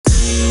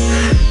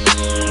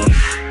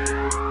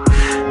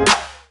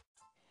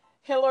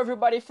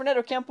everybody,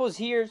 Fernando Campos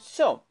here.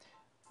 So,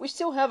 we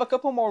still have a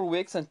couple more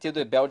weeks until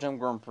the Belgium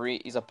Grand Prix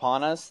is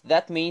upon us.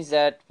 That means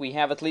that we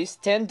have at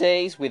least 10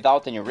 days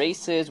without any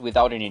races,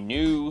 without any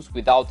news,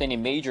 without any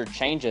major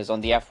changes on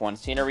the F1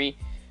 scenery,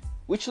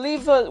 which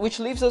leaves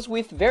us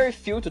with very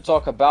few to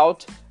talk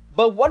about.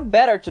 But what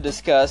better to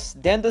discuss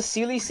than the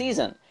silly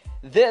season?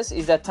 This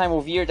is that time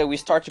of year that we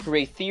start to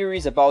create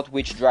theories about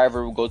which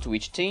driver will go to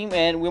which team,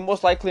 and we'll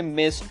most likely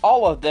miss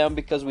all of them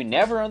because we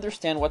never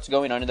understand what's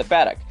going on in the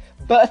paddock.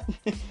 But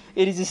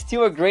it is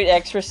still a great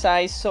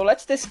exercise, so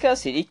let's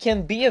discuss it. It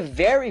can be a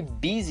very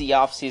busy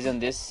off-season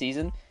this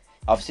season.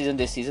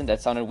 That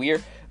sounded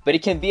weird. But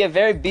it can be a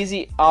very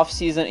busy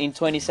off-season in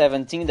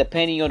 2017,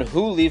 depending on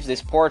who leaves the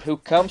sport, who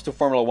comes to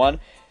Formula 1.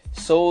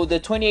 So the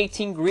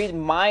 2018 grid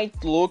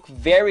might look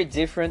very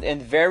different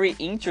and very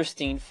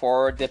interesting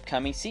for the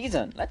upcoming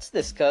season. Let's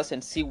discuss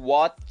and see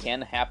what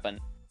can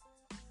happen.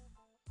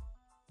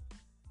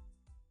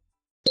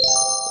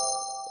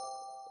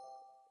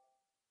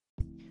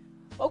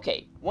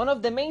 Okay, one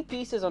of the main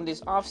pieces on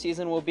this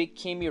off-season will be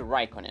Kimi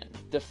Raikkonen.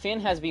 The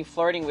Finn has been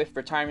flirting with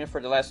retirement for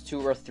the last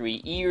 2 or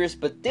 3 years,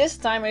 but this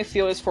time I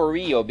feel it's for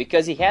real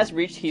because he has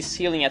reached his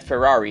ceiling at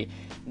Ferrari.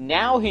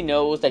 Now he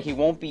knows that he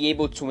won't be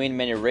able to win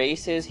many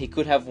races. He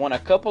could have won a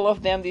couple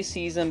of them this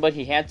season, but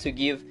he had to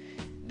give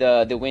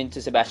the win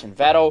to Sebastian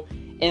Vettel,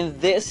 and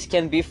this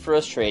can be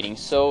frustrating.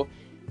 So,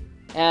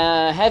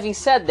 having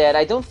said that,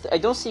 I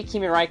don't see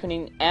Kimi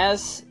Raikkonen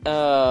as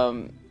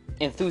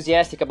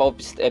enthusiastic about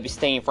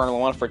staying in Formula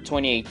 1 for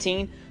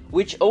 2018,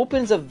 which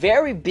opens a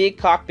very big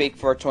cockpit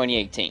for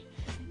 2018.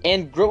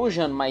 And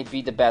Grosjean might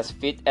be the best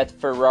fit at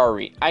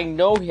Ferrari. I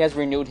know he has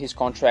renewed his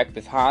contract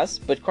with Haas,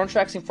 but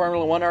contracts in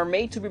Formula 1 are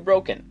made to be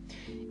broken.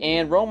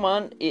 And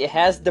Romain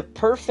has the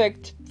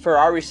perfect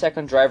Ferrari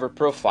second driver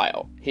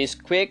profile. He's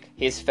quick,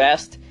 he's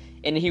fast,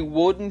 and he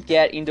wouldn't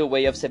get in the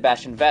way of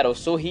Sebastian Vettel,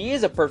 so he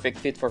is a perfect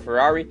fit for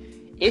Ferrari.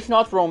 If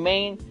not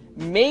Romain,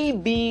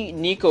 maybe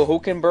Nico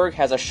Hülkenberg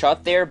has a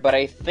shot there, but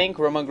I think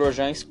Romain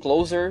Grosjean is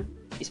closer,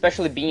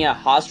 especially being a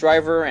Haas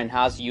driver and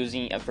Haas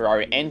using a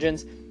Ferrari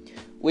engines.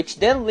 Which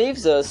then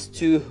leaves us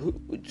to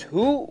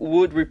who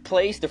would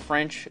replace the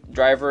French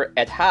driver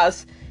at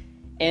Haas,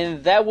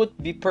 and that would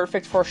be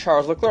perfect for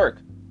Charles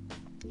Leclerc.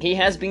 He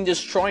has been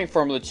destroying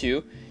Formula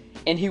 2,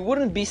 and he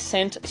wouldn't be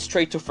sent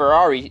straight to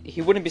Ferrari,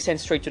 he wouldn't be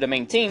sent straight to the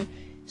main team,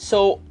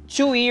 so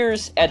 2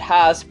 years at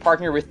Haas,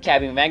 partnered with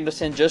Kevin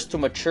Magnussen just to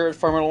mature at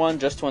Formula 1,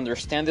 just to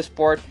understand the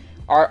sport,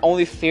 are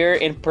only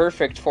fair and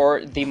perfect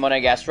for the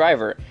Monegasque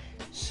driver.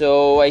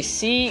 So I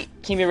see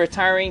Kimi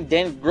retiring,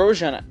 then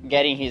Grosjean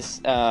getting his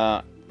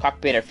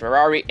cockpit at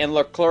Ferrari, and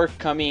Leclerc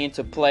coming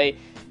into play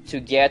to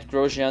get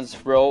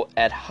Grosjean's role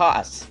at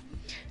Haas.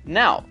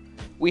 Now,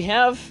 we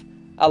have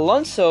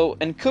Alonso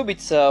and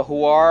Kubica,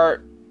 who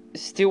are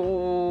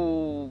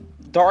still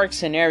dark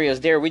scenarios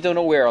there. We don't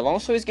know where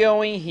Alonso is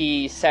going.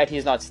 He said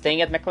he's not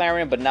staying at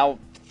McLaren, but now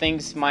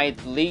things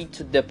might lead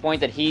to the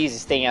point that he's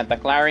staying at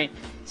McLaren,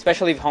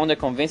 especially if Honda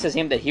convinces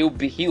him that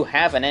he'll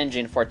have an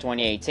engine for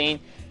 2018.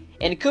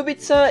 And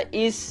Kubica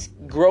is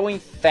growing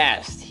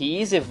fast.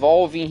 He is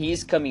evolving, he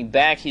is coming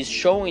back, he's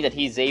showing that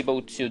he's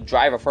able to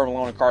drive a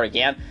Formula 1 car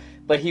again,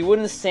 but he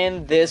wouldn't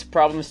send this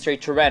problem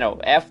straight to Renault.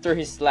 After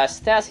his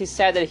last test, he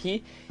said that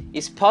he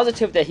is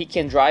positive that he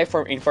can drive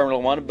in Formula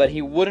 1, but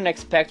he wouldn't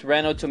expect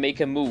Renault to make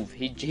a move.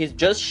 He's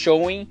just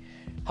showing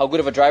how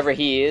good of a driver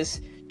he is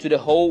to the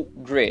whole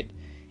grid.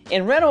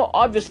 And Renault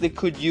obviously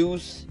could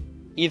use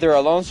either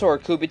Alonso or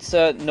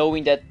Kubica,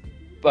 knowing that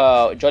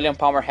Jolyon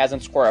Palmer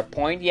hasn't scored a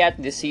point yet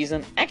this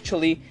season.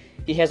 Actually,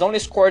 he has only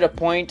scored a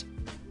point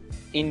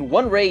in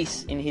one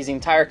race in his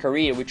entire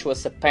career, which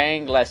was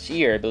Sepang last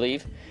year, I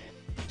believe.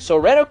 So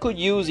Renault could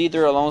use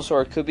either Alonso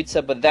or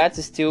Kubica, but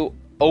that's still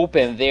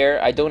open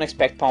there. I don't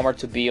expect Palmer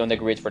to be on the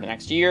grid for the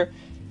next year.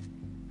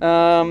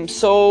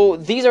 So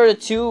these are the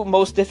two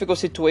most difficult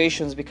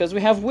situations because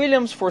we have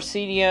Williams, Force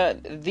India.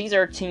 These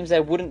are teams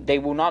that they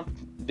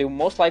will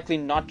most likely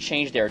not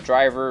change their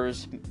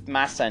drivers.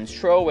 Massa and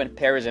Stroll and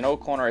Perez and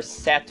Ocon are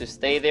set to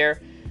stay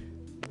there.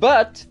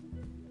 But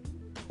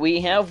we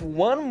have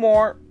one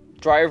more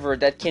driver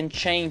that can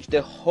change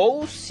the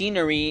whole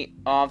scenery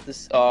of the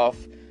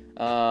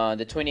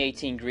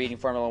 2018 grid in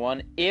Formula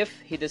 1 if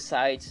he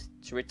decides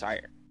to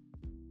retire.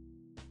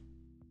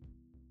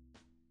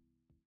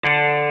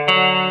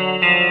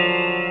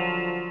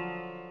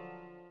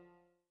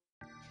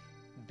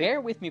 Bear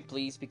with me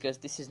please, because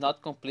this is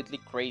not completely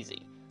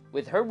crazy.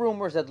 We've heard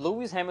rumors that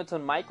Lewis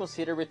Hamilton might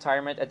consider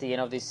retirement at the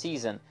end of this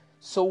season.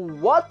 So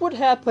what would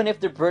happen if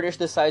the British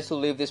decides to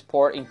leave the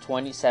sport in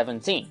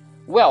 2017?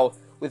 Well,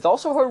 we've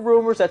also heard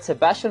rumors that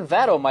Sebastian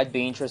Vettel might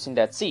be interested in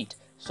that seat.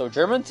 So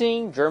German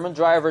team, German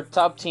driver,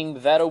 top team,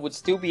 Vettel would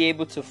still be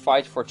able to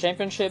fight for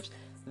championships.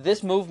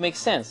 This move makes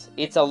sense.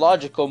 It's a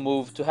logical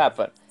move to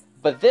happen.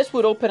 But this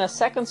would open a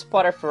second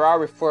spot at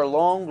Ferrari for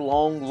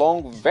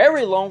a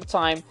very long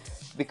time,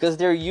 because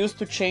they're used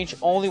to change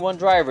only one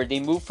driver. They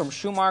moved from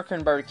Schumacher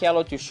and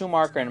Barrichello to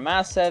Schumacher and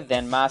Massa,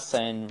 then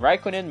Massa and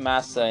Raikkonen,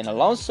 Massa and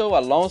Alonso,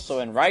 Alonso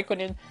and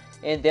Raikkonen.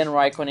 and then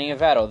Raikkonen and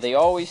Vettel. They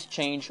always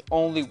change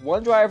only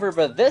one driver,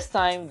 but this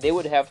time they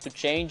would have to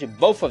change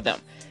both of them.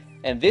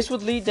 And this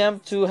would lead them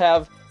to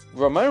have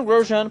Romain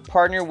Grosjean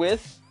partner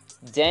with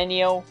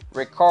Daniel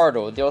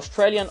Ricciardo. The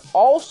Australian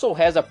also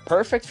has a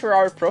perfect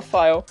Ferrari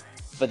profile,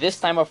 but this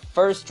time a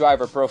first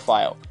driver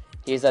profile.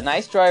 He's a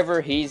nice driver,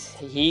 he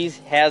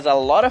has a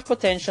lot of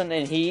potential,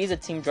 and he is a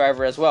team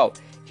driver as well.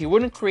 He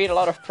wouldn't create a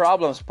lot of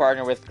problems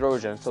partnering with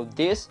Grosjean, so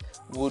this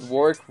would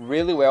work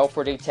really well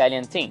for the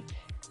Italian team.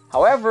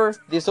 However,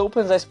 this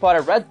opens a spot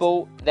at Red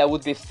Bull that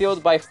would be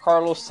filled by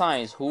Carlos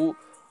Sainz, who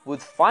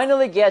would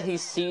finally get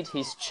his seat,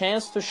 his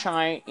chance to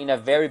shine in a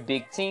very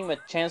big team, a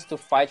chance to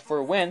fight for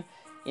a win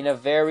in a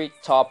very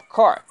top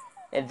car.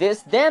 And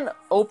this then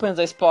opens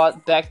a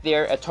spot back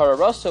there at Toro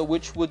Rosso,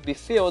 which would be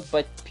filled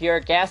by Pierre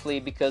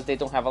Gasly because they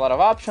don't have a lot of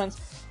options,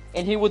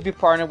 and he would be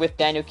partnered with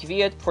Daniel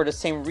Kvyat for the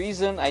same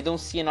reason. I don't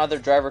see another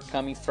driver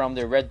coming from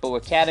the Red Bull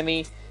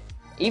Academy.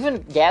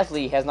 Even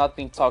Gasly has not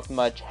been talked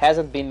much,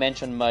 hasn't been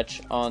mentioned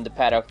much on the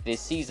paddock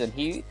this season.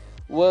 He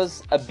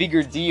was a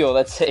bigger deal,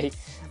 let's say,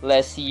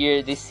 last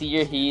year. This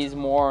year he is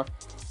more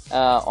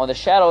on the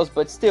shadows,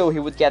 but still he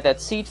would get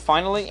that seat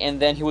finally, and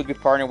then he would be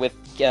partnered with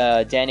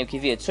Daniel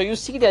Kvyat. So you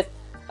see that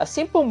a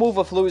simple move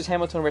of Lewis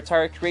Hamilton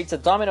retire creates a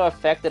domino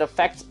effect that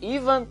affects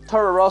even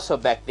Toro Rosso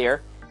back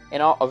there.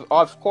 And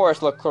of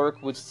course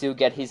Leclerc would still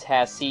get his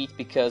seat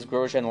because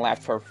Grosjean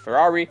left for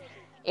Ferrari.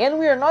 And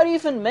we are not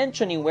even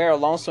mentioning where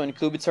Alonso and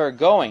Kubica are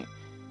going.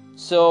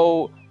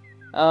 So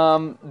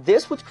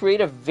this would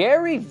create a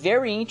very,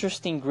 very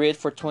interesting grid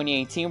for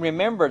 2018.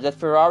 Remember that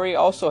Ferrari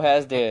also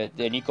has the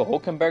Nico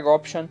Hülkenberg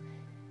option.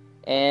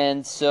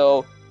 And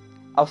so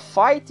a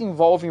fight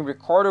involving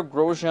Ricciardo,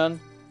 Grosjean,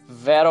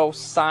 Vettel,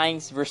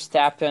 Sainz,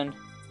 Verstappen,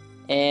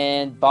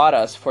 and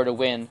Bottas for the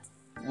win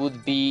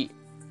would be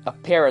a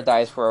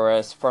paradise for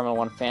us Formula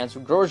 1 fans.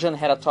 Grosjean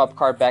had a top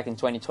car back in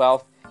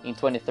 2012, in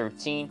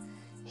 2013.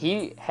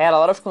 He had a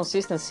lot of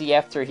consistency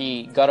after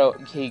he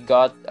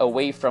got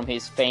away from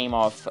his fame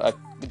of a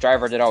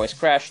driver that always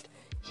crashed.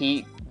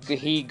 He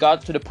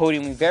got to the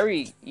podium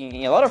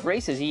in a lot of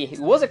races. He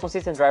was a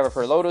consistent driver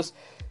for Lotus,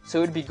 so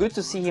it would be good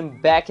to see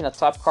him back in a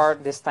top car,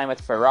 this time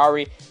at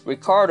Ferrari.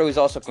 Ricciardo is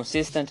also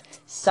consistent.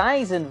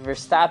 Sainz and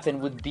Verstappen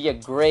would be a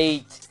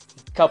great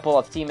couple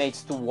of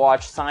teammates to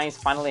watch. Sainz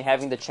finally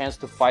having the chance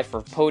to fight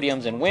for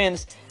podiums and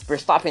wins.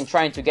 Verstappen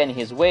trying to get in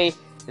his way.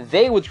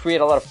 They would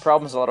create a lot of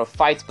problems, a lot of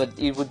fights, but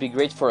it would be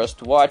great for us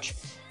to watch.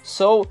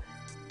 So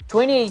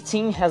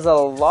 2018 has a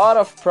lot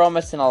of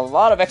promise and a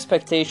lot of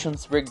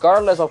expectations,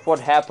 regardless of what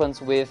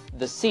happens with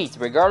the seats,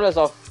 regardless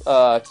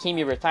of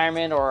Kimi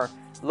retirement or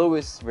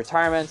Lewis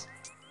retirement.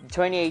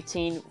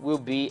 2018 will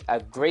be a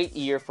great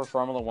year for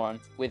Formula 1,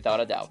 without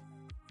a doubt.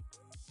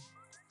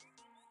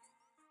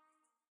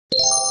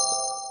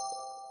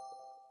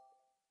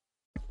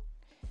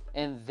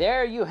 And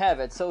there you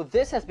have it. So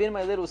this has been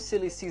my little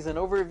silly season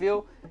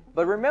overview.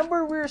 But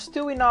remember, we're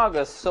still in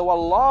August, so a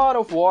lot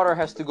of water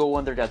has to go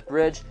under that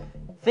bridge.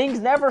 Things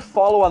never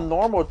follow a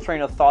normal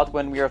train of thought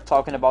when we are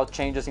talking about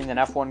changes in an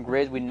F1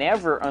 grid. We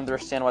never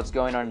understand what's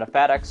going on in the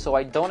paddock, so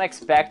I don't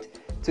expect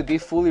to be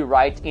fully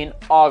right in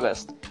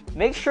August.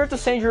 Make sure to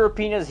send your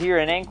opinions here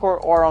in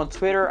Anchor or on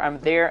Twitter. I'm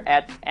there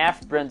at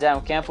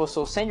 @BrandonCampos,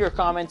 so send your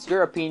comments,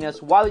 your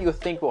opinions, what do you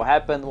think will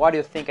happen, what do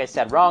you think I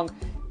said wrong.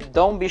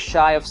 Don't be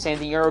shy of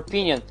sending your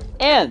opinion.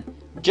 And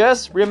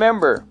just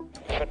remember,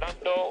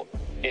 Fernando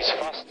is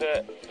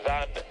faster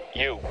than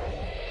you.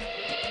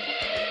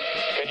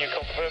 Can you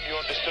confirm you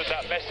understood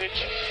that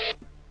message?